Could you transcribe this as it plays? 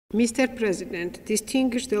Mr. President,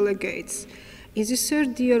 distinguished delegates, in the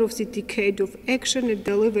third year of the decade of action and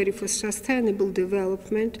delivery for sustainable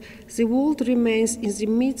development, the world remains in the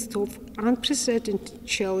midst of unprecedented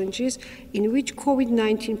challenges in which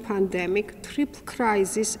COVID-19 pandemic, triple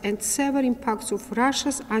crisis, and severe impacts of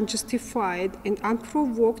Russia's unjustified and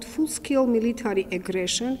unprovoked full-scale military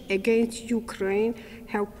aggression against Ukraine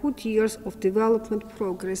have put years of development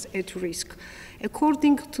progress at risk.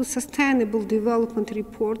 According to Sustainable Development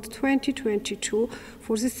Report 2022,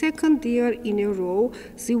 for the second year in a row,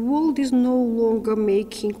 the world is no longer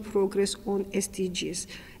making progress on SDGs.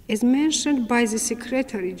 As mentioned by the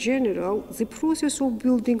Secretary General, the process of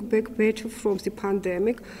building back better from the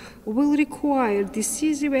pandemic will require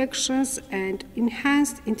decisive actions and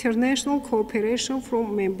enhanced international cooperation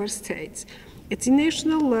from member states. At the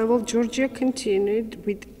national level, Georgia continued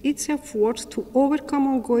with its efforts to overcome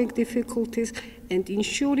ongoing difficulties and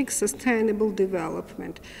ensuring sustainable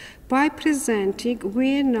development. By presenting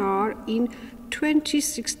VNR in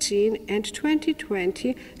 2016 and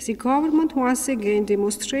 2020, the government once again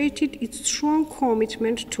demonstrated its strong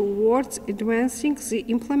commitment towards advancing the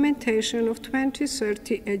implementation of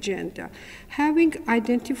 2030 agenda. Having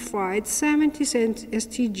identified 70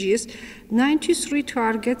 SDGs, 93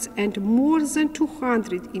 targets, and more than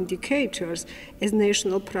 200 indicators as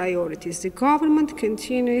national priorities, the government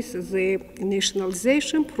continues the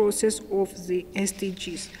nationalization process of the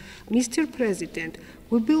SDGs. Mr. President,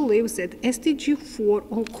 we believe that SDG 4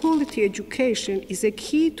 on quality education is a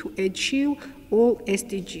key to achieve all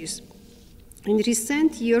SDGs. In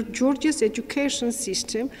recent years, Georgia's education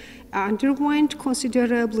system underwent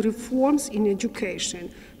considerable reforms in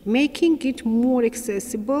education, making it more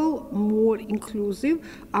accessible, more inclusive,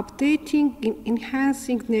 updating and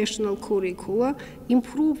enhancing national curricula,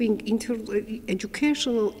 improving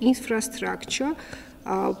educational infrastructure.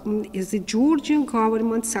 The Georgian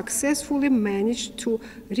government successfully managed to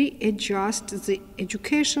readjust the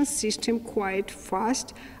education system quite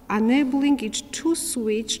fast, enabling it to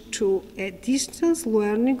switch to a distance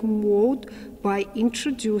learning mode by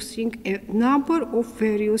introducing a number of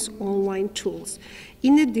various online tools.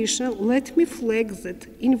 In addition, let me flag that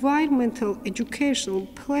environmental education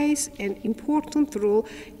plays an important role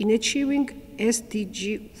in achieving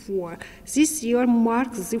SDG 4. This year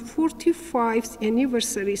marks the 45th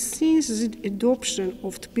anniversary since the adoption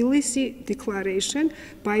of Tbilisi Declaration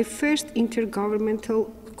by First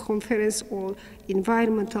Intergovernmental Conference on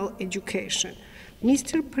Environmental Education.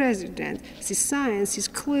 Mr. President, the science is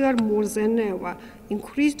clear more than ever.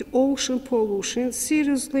 Increased ocean pollution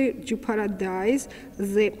seriously jeopardizes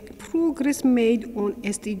the progress made on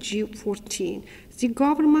SDG 14. The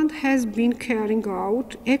government has been carrying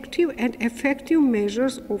out active and effective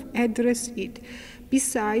measures of address it.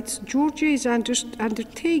 Besides, Georgia is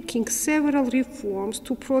undertaking several reforms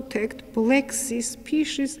to protect Black Sea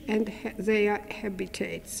species and their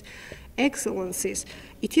habitats. Excellencies,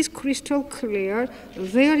 it is crystal clear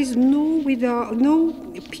there is no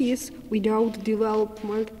peace without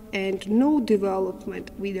development and no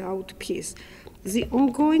development without peace. The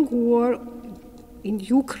ongoing war in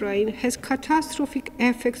Ukraine has catastrophic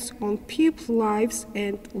effects on people's lives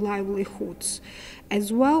and livelihoods,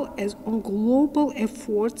 as well as on global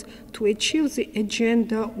efforts to achieve the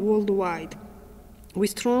agenda worldwide. We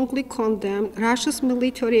strongly condemn Russia's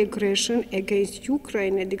military aggression against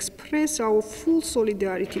Ukraine and express our full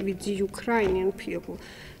solidarity with the Ukrainian people.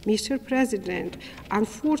 Mr. President,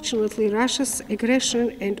 unfortunately, Russia's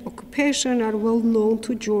aggression and occupation are well known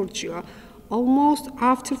to Georgia. Almost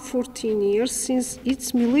after 14 years since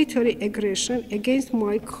its military aggression against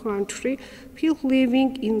my country, people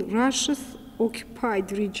living in Russia's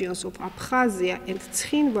occupied regions of Abkhazia and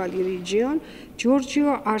Tskhin Valley region,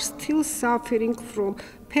 Georgia are still suffering from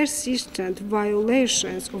persistent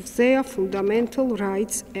violations of their fundamental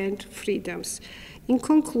rights and freedoms. In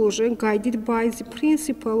conclusion, guided by the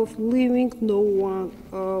principle of leaving no one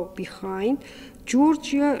behind,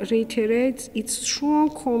 Georgia reiterates its strong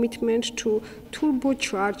commitment to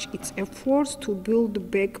turbocharge its efforts to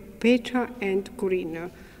build back better and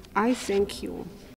greener. I thank you.